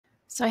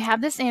So I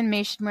have this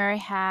animation where I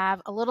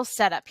have a little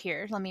setup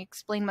here. Let me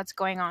explain what's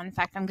going on. In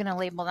fact, I'm going to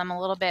label them a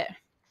little bit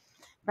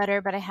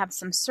better, but I have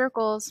some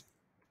circles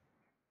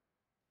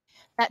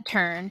that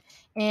turn,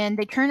 and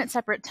they turn at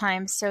separate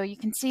times. So you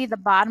can see the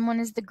bottom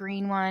one is the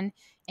green one,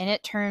 and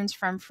it turns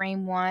from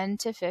frame 1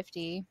 to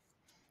 50.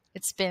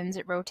 It spins,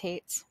 it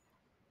rotates.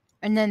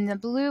 And then the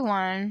blue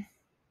one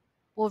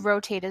will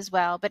rotate as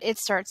well, but it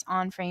starts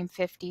on frame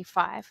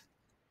 55.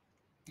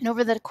 And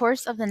over the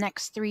course of the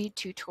next 3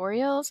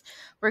 tutorials,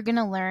 we're going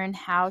to learn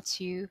how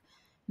to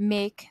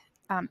make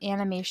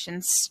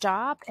animations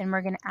stop, and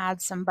we're going to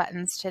add some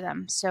buttons to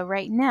them. So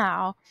right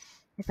now,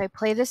 if I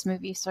play this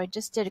movie, so I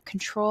just did a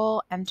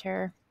Control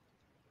Enter,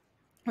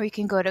 or you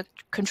can go to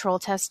Control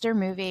Tester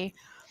Movie.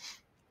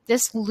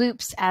 This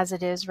loops as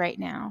it is right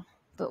now.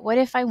 But what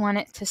if I want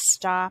it to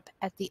stop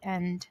at the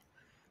end?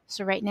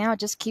 So right now it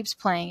just keeps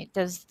playing. It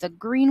does the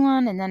green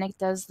one and then it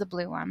does the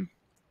blue one.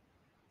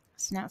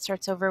 So now it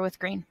starts over with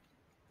green.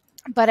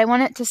 But I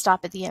want it to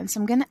stop at the end.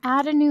 So I'm going to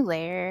add a new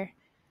layer,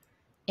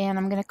 and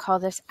I'm going to call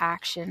this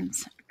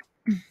Actions.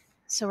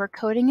 So we're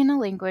coding in a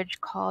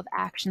language called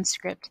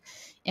ActionScript.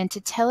 And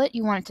to tell it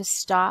you want it to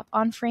stop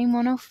on frame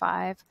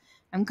 105,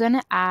 I'm going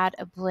to add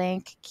a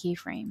blank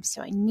keyframe.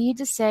 So I need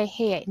to say,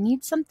 hey, I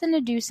need something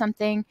to do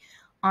something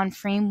on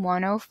frame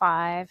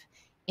 105.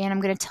 And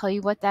I'm going to tell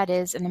you what that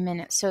is in a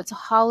minute. So it's a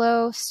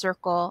hollow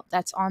circle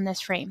that's on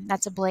this frame.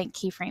 That's a blank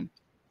keyframe.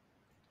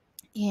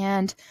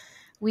 And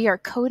we are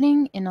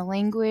coding in a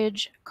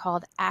language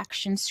called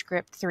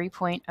ActionScript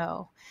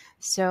 3.0.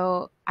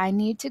 So I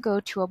need to go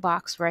to a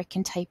box where I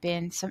can type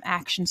in some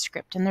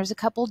ActionScript. And there's a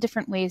couple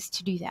different ways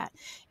to do that.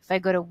 If I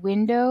go to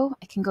Window,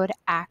 I can go to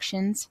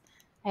Actions.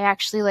 I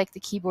actually like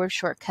the keyboard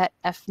shortcut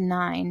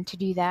F9 to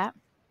do that.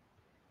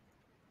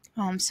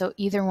 So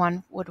either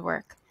one would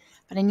work.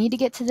 But I need to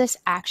get to this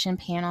action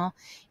panel,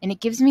 and it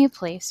gives me a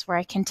place where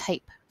I can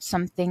type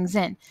some things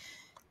in.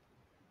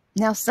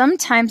 Now,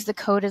 sometimes the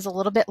code is a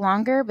little bit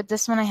longer, but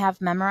this one I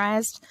have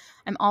memorized.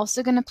 I'm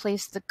also going to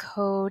place the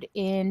code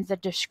in the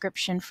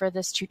description for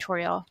this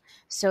tutorial.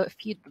 So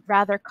if you'd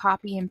rather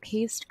copy and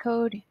paste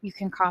code, you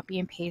can copy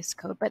and paste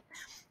code. But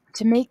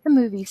to make the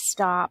movie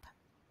stop,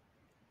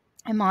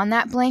 I'm on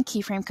that blank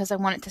keyframe because I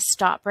want it to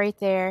stop right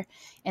there.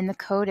 And the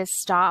code is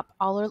stop,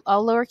 all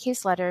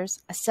lowercase letters,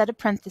 a set of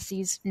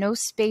parentheses, no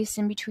space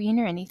in between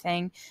or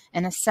anything,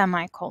 and a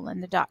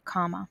semicolon, the dot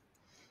comma.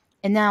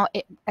 And now,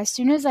 as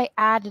soon as I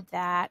added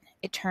that,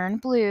 it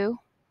turned blue.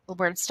 The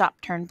word stop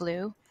turned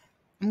blue.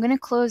 I'm going to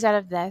close out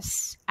of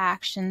this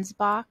actions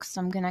box. So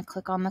I'm going to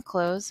click on the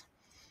close.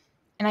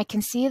 And I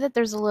can see that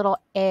there's a little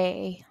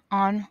A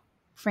on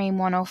frame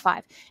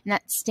 105. And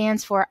that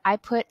stands for I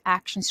put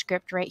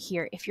ActionScript right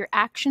here. If your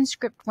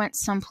ActionScript went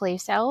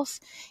someplace else,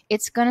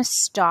 it's going to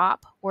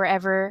stop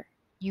wherever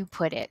you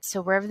put it.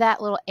 So wherever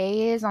that little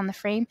A is on the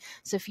frame.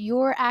 So if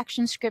your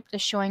ActionScript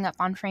is showing up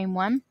on frame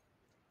 1,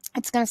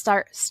 it's going to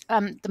start,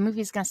 the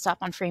movie is going to stop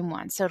on frame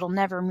 1, so it'll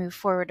never move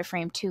forward to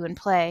frame 2 and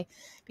play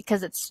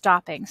because it's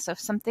stopping. So if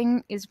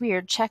something is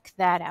weird, check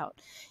that out.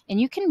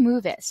 And you can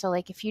move it. So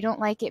like if you don't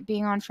like it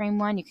being on frame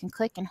 1, you can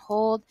click and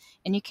hold,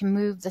 and you can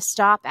move the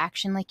stop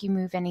action like you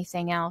move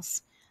anything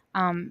else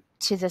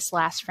to this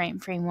last frame,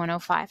 frame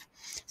 105.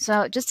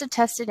 So just to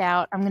test it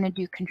out, I'm going to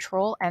do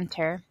Control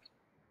Enter,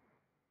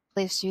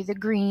 plays through the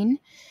green,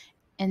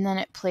 and then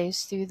it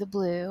plays through the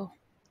blue.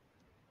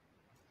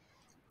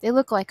 They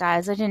look like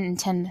eyes. I didn't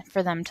intend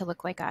for them to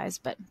look like eyes,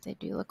 but they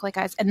do look like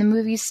eyes. And the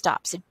movie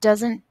stops. It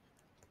doesn't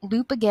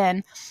loop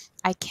again.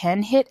 I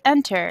can hit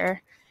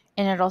enter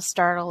and it'll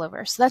start all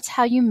over. So that's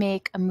how you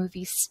make a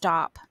movie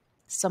stop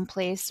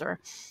someplace,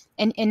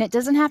 and it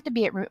doesn't have to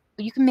be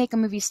you can make a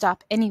movie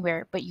stop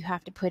anywhere, but you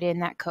have to put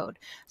in that code.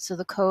 So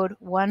the code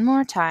one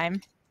more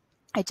time.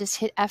 I just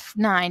hit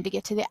F9 to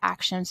get to the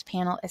actions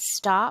panel is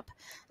stop,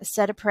 a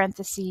set of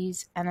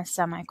parentheses, and a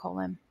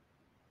semicolon.